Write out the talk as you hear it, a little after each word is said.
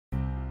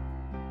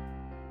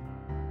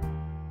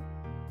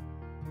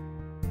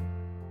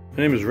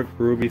My name is Rick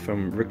Berube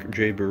from Rick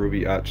J.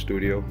 Berube Art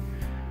Studio,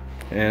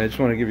 and I just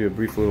want to give you a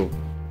brief little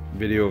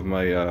video of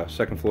my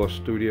second floor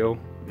studio.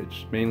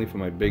 It's mainly for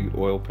my big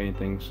oil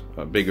paintings,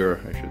 bigger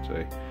I should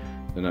say.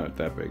 They're not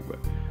that big, but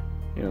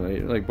you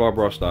know, like Bob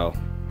Ross style.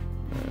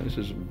 This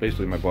is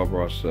basically my Bob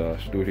Ross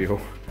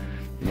studio.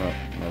 Might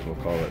as well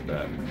call it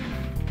that.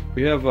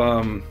 We have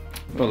well,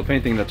 the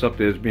painting that's up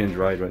there is being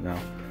dried right now.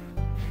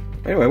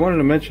 Anyway, I wanted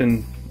to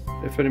mention,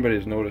 if anybody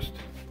has noticed,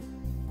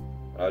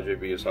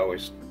 RJB has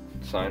always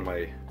signed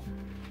my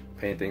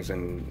paintings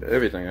and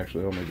everything,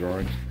 actually, all my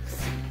drawings.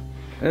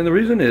 And the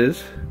reason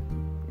is,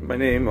 my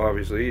name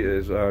obviously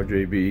is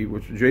RJB,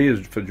 which J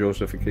is for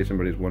Joseph, in case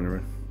anybody's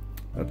wondering.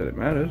 Not that it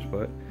matters,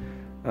 but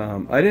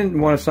I didn't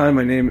want to sign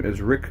my name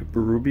as Rick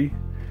Berube,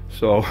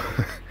 so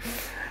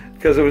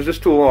because it was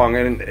just too long,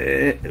 and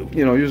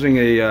you know, using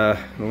a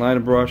liner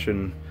brush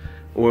and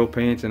oil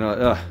paint and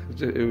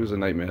it was a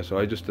nightmare. So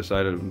I just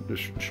decided to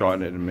just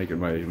shorten it and make it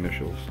my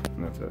initials,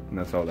 and that's it. And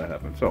that's how that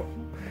happened. So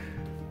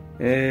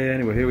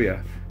anyway, here we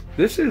are.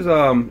 This is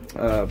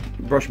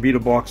brush beater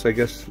box, I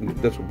guess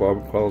that's what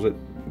Bob calls it.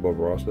 Bob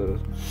Ross, that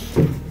is.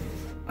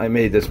 I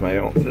made this my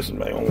own. This is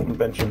my own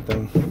invention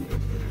thing.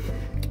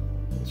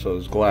 So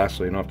there's glass,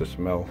 so you don't have to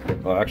smell.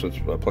 Oh, actually,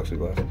 it's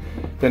plexiglass.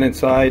 Then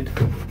inside,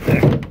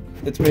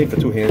 it's made for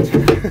two hands.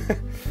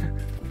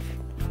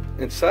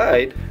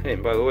 Inside, hey,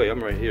 and by the way,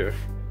 I'm right here.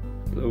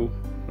 Hello,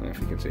 I don't know if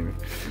you can see me.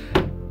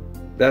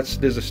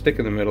 There's a stick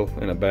in the middle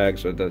in a bag,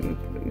 so it doesn't,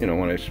 you know,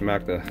 when I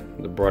smack the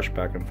brush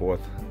back and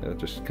forth, it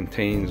just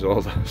contains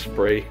all the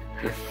spray.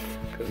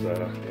 Because, you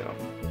know,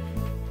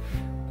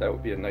 that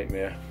would be a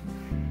nightmare.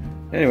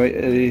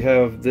 Anyway, you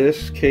have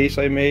this case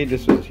I made.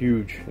 This is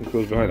huge. It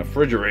goes behind a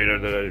refrigerator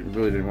that I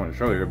really didn't want to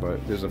show you,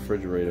 but there's a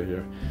refrigerator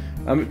here.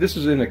 This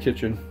is in the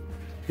kitchen.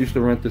 Used to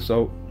rent this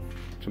out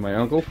to my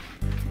uncle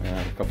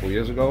a couple of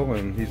years ago,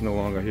 and he's no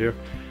longer here.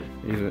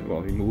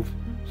 Well, he moved,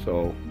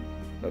 so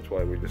that's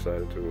why we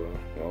decided to.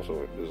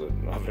 Also, there's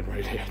an oven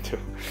right here too.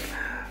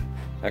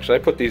 Actually,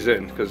 I put these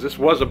in because this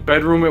was a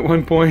bedroom at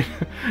one point.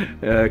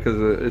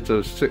 Because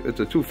it's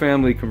a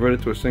two-family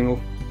converted to a single,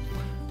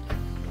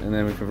 and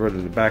then we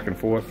converted it back and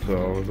forth.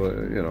 So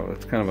you know,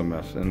 it's kind of a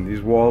mess. And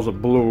these walls are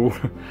blue.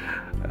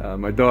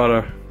 My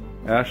daughter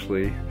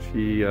Ashley,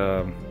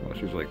 well,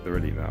 she's like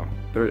 30 now.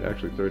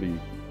 Actually 31.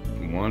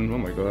 Oh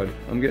my God,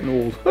 I'm getting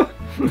old.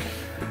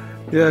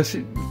 Yeah,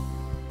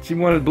 she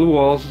wanted blue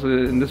walls,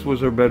 and this was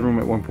her bedroom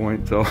at one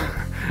point. So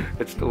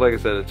it's, like I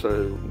said, it's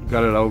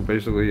got it out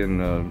basically,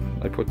 and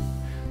I put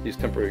these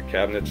temporary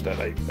cabinets that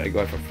I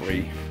got for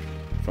free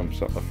from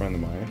a friend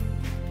of mine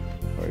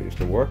where I used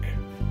to work,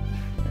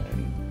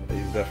 and I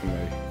use that for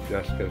my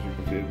desk, as you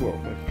can see. Well,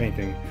 my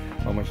painting,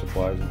 all my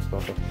supplies and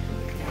stuff.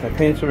 My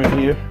paints are in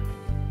here.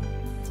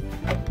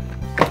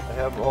 I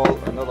have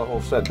another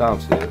whole set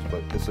downstairs,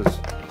 but this is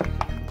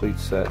a complete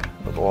set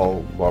of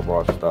all Bob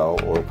Ross style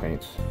oil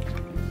paints.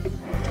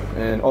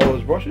 And all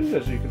those brushes,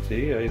 as you can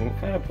see, I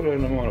kind of put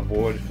them on a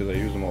board because I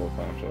use them all the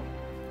time. So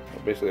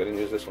basically I didn't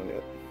use this one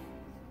yet.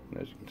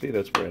 And as you can see,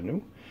 that's brand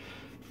new.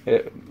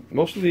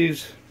 Most of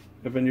these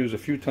have been used a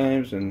few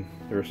times, and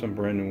there are some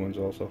brand new ones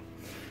also.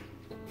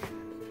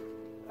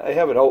 I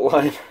have an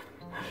outline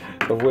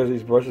of where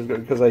these brushes go,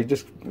 because I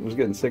just was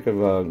getting sick of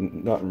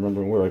not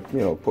remembering where I, you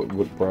know, put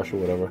what brush or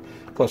whatever.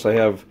 Plus I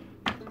have,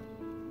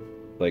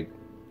 like,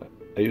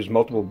 I use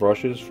multiple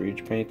brushes for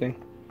each painting.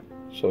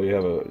 So you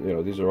have you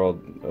know, these are all,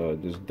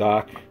 there's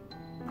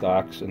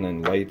darks, and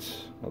then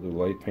lights. I'll do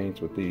light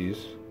paints with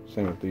these,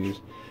 same with these.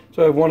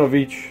 So I have one of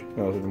each, you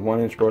know,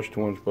 1-inch brush,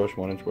 2-inch brush,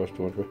 1-inch brush,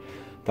 2-inch brush,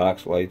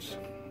 darks, lights,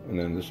 and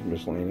then this is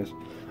miscellaneous.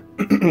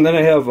 And then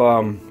I have,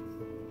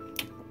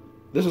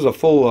 this is a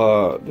full,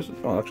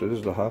 actually this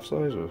is the half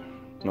size, or,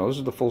 no, this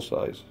is the full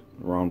size,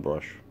 round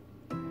brush,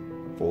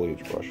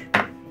 foliage brush.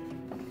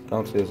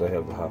 Downstairs I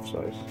have the half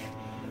size.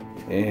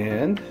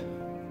 And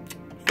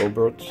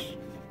filberts.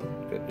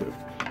 Got your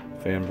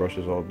fan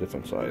brushes, all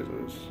different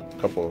sizes.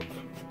 A couple of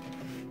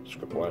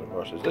script liner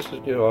brushes. This is,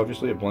 you know,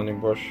 obviously a blending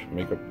brush,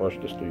 makeup brush,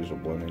 just to use for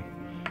blending.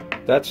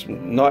 That's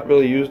not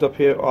really used up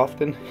here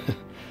often.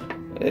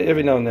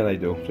 Every now and then I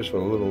do, just for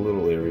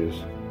little areas.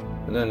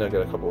 And then I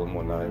got a couple of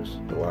more knives,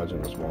 the large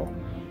and the small.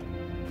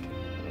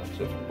 And that's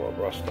it for Bob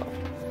Ross stuff.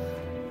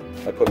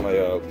 I put my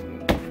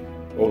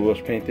odorless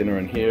paint thinner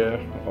in here,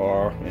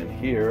 or in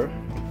here,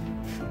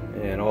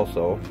 and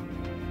also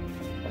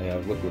I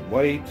have liquid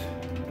white.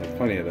 I have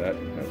plenty of that.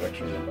 I have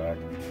extra in the back.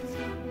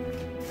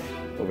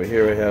 Over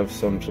here I have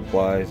some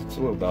supplies. It's a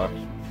little dark.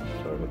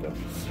 Sorry about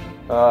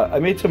that. I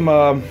made some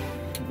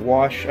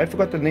wash. I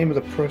forgot the name of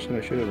the person.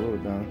 I should have wrote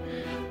it down.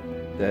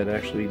 That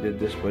actually did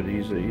this, but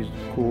he's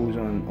cool. He's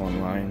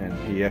online, and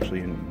he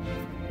actually, I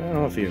don't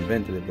know if he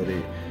invented it, but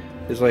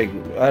it's like,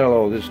 I don't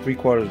know. There's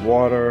 3/4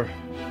 water.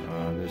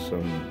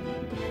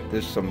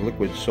 There's some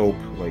liquid soap,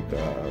 like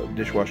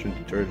dishwashing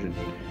detergent,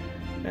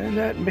 and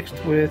that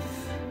mixed with.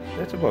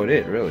 That's about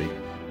it, really.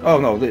 Oh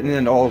no, and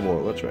then olive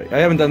oil, that's right. I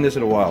haven't done this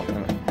in a while,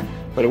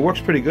 but it works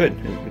pretty good.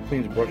 It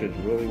cleans brushes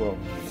really well.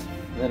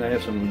 And then I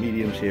have some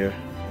mediums here,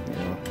 you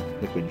know,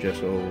 liquid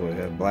gesso, I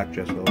have black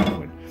gesso,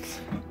 and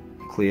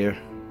clear,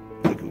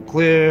 liquid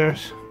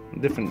clears,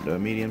 different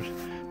mediums.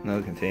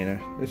 Another container.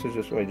 This is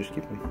just where I just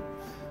keep them.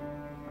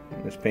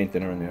 There's paint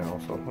thinner in there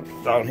also.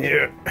 Down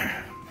here,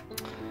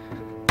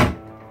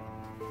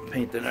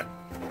 paint thinner.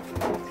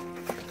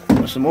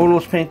 Some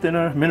odorless paint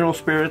thinner, mineral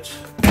spirits,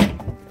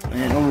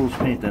 and odorless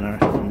paint thinner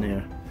in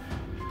there.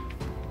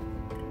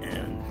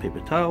 And paper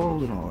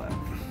towels and all that.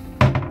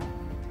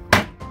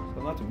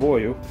 So not to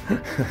bore you,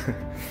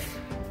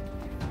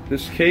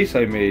 this case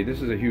I made,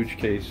 this is a huge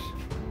case.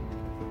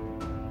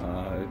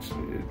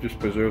 It just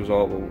preserves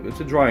all the, it's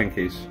a drying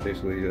case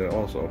basically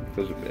also,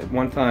 because at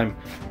one time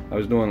I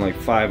was doing like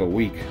 5 a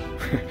week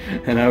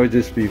and I would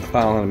just be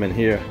piling them in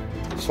here,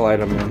 slide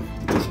them in.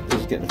 This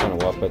is getting kind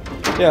of rough, but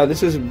yeah,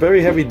 this is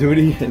very heavy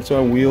duty. It's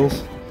on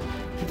wheels.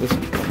 This,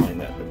 don't mind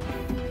that, but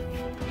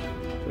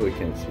really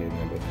can't see in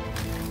there, but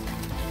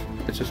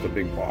it's just a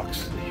big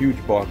box, a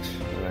huge box,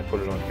 and I put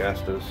it on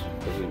casters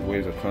because it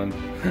weighs a ton.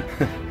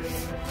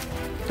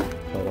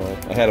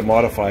 But, I had to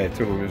modify it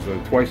too. It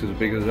was twice as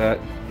big as that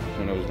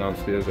when I was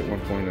downstairs at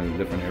one point in a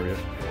different area,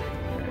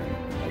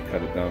 and I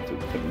cut it down to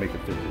make it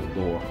fit the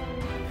door,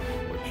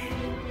 which,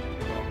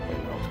 well,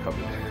 right now it's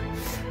covered.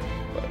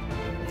 But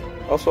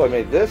also I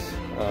made this.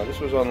 This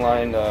was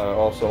online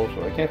also,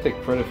 so I can't take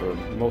credit for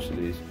most of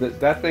these.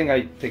 That thing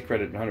I take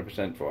credit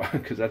 100% for,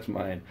 because that's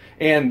mine.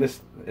 And this,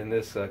 in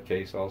this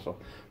case also.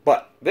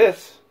 But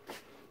this,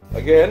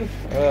 again,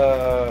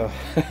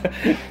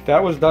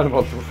 that was done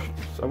about,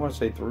 I want to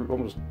say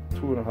almost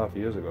 2.5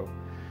 years ago.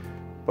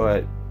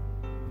 But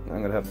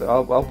I'm gonna have to.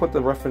 I'll put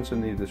the reference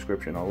in the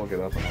description. I'll look it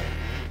up and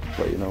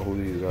I'll let you know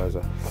who these guys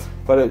are.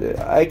 But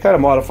I kind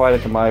of modified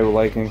it to my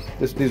liking.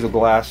 These are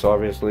glass,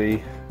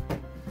 obviously,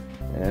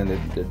 and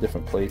they're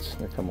different plates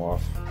that come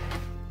off.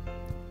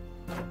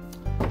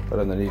 But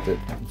underneath it,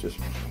 it's just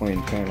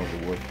plain panels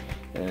of wood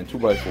and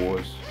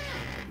 2x4s.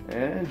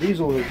 And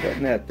Diesel has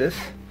gotten at this.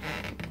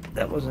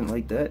 That wasn't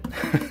like that.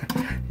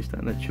 He's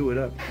starting to chew it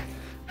up.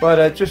 But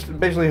it just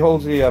basically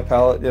holds the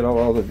palette, you know,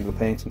 all the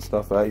paints and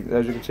stuff.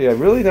 As you can see, I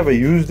really never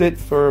used it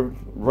for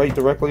right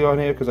directly on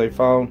here because I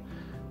found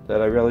that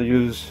I really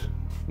use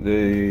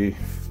the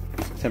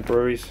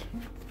temporaries,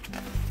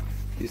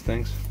 these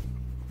things,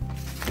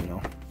 you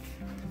know.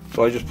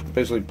 So I just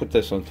basically put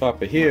this on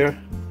top of here,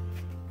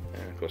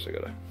 and of course I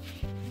got a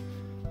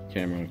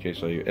camera in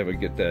case I ever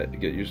get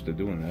used to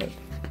doing that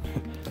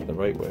the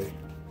right way.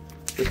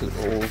 This is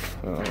old.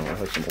 I don't know, it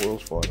has some oil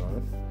spot on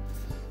it.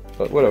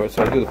 But whatever,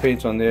 so I do the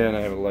paints on there and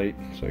I have a light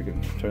so I can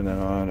turn that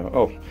on.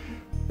 Oh,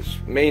 this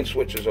main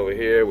switch is over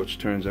here, which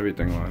turns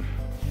everything on.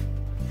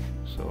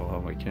 So I'll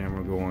have my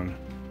camera going.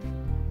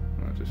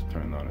 I'll just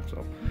turn on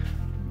itself.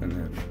 And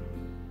then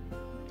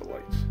the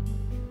lights.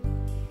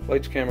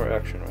 Lights, camera,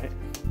 action, right?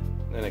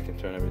 Then I can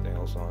turn everything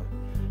else on.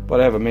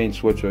 But I have a main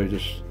switch, so I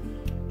just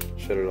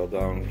shut it all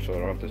down so I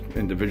don't have to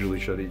individually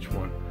shut each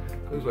one.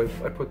 Because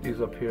I put these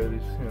up here,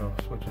 these, you know,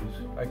 switches.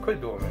 I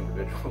could do them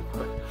individual,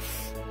 but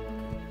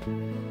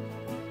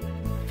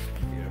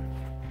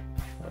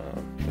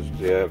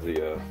I have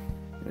the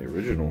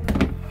original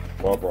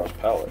Bob Ross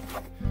palette,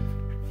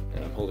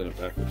 and I'm holding it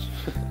backwards.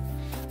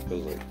 It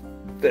goes like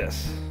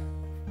this.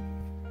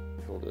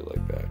 Hold it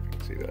like that. You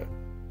can see that.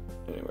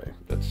 Anyway,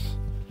 that's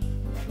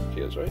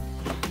kids, right?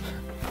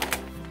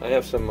 I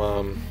have some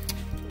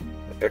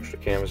extra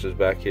canvases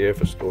back here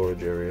for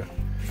storage area.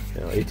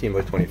 You know, 18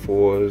 by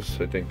 24s.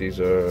 I think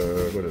these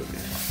are, what are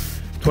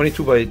these?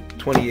 22 by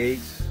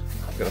 28s.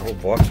 I've got a whole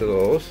box of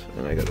those,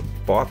 and I got a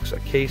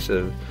case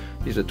of.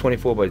 These are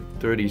 24 by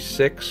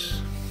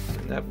 36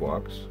 in that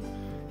box.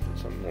 And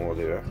some more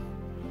there.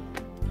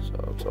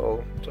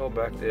 So it's all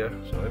back there.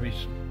 So every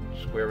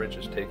square inch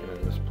is taken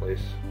in this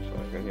place. So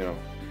I can, you know,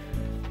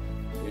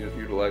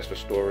 utilize for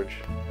storage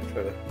and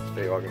try to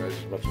stay organized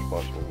as much as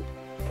possible.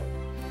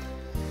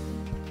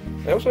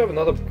 I also have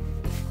another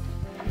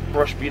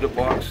brush beater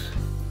box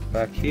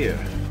back here.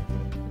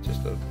 It's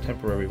just a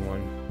temporary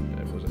one.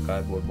 It was a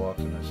cardboard box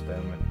and a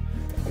stem, and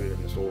put it in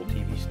this old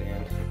TV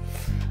stand.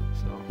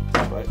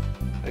 But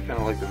I kind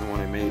of like the one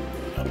I made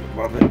up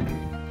above it.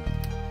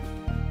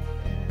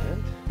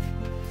 And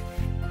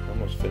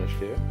almost finished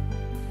here.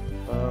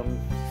 I'll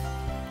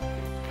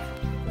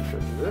show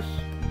you this.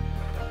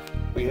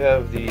 We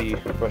have the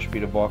brush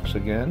beater box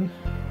again.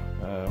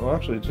 Well,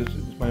 actually, it's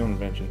my own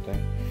invention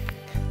thing.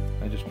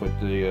 I just put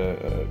the.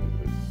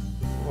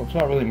 Well, it's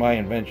not really my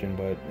invention,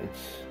 but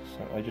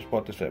I just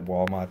bought this at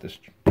Walmart. This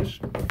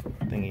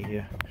thingy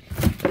here.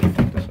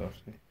 Take this off.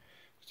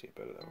 See it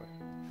better that way.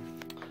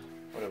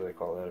 Whatever they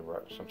call that,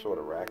 some sort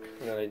of rack.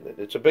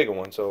 It's a bigger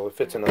one, so it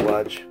fits in a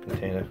large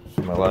container.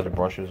 So my larger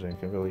brushes, and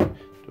can really do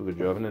a good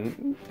job. And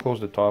then close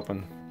the top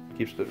and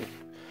keeps the,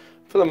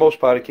 for the most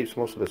part, it keeps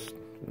most of the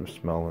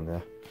smell in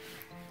there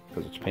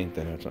because it's paint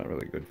thinner. It's not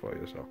really good for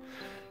you. So,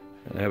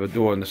 and I have a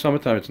door in the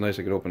summertime. It's nice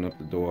I could open up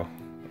the door.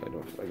 I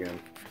don't. Again,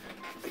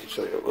 I can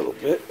show you a little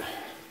bit.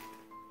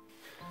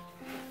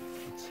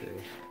 Let's see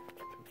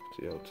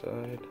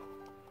outside.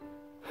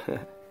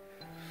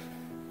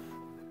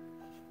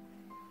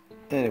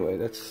 Anyway, I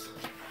just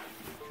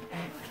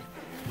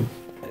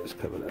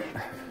cover that.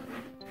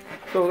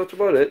 So that's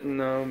about it,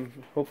 and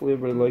hopefully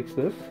everybody likes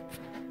this.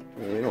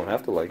 You don't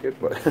have to like it,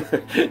 but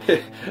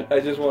I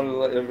just wanted to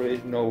let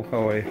everybody know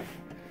how I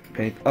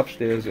paint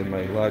upstairs in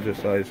my larger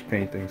size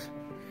paintings,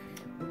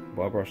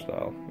 Bob Ross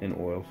style, in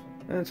oils.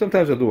 And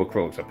sometimes I'll do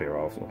acrylics up here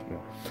also. You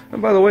know.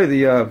 And by the way,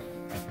 I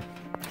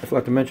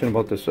forgot to mention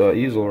about this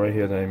easel right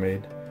here that I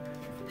made.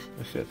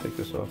 Let's see, I'll take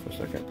this off for a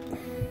second.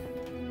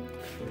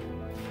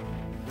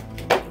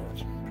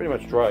 It's pretty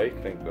much dry,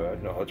 thank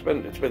God. No, it's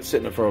been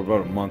sitting there for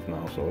about a month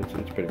now, so it's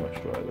pretty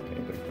much dry, the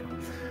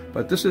painting.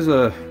 But this is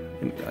I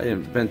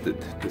invented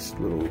this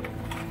little,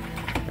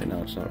 right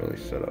now it's not really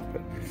set up,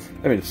 but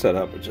I mean it's set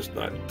up, it's just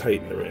not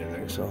tightened or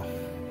anything, so.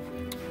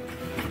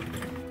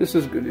 This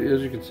is good,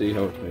 as you can see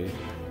how it's made.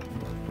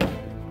 I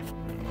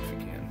don't know if you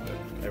can, but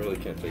I really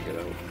can't take it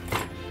out.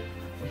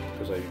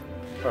 Because I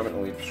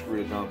permanently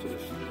screwed it down to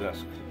this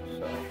desk,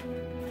 so,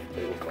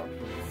 tabletop.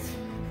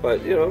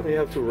 But, you know, you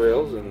have two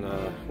rails and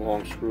a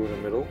long screw in the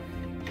middle,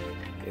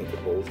 into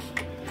bolts,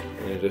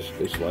 and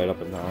they slide up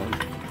and down.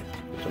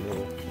 It's a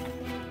little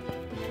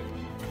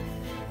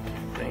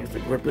things to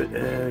grip it,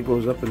 and it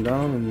goes up and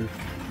down, and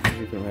as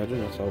you can imagine,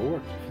 that's how it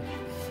works.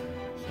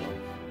 So,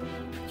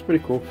 it's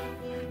pretty cool.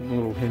 A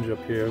little hinge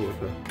up here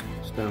with a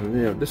stem.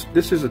 You know,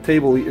 this is a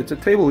table. It's a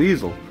table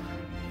easel.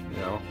 You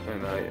know,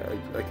 and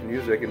I can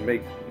use. I can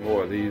make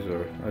more of these,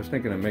 or I was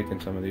thinking of making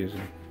some of these,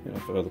 you know,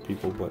 for other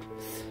people, but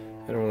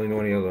I don't really know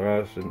any other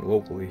artists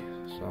locally,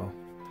 so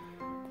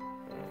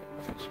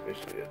that's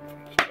basically it.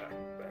 This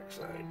back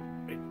side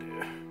right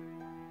there.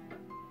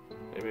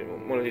 Maybe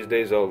one of these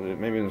days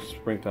maybe in the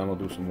springtime I'll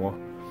do some more.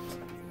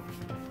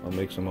 I'll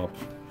make some up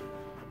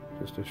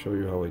just to show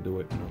you how I do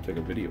it, and I'll take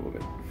a video of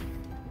it.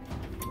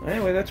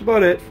 Anyway, that's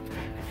about it.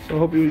 So I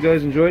hope you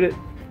guys enjoyed it.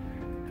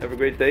 Have a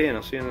great day, and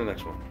I'll see you in the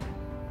next one.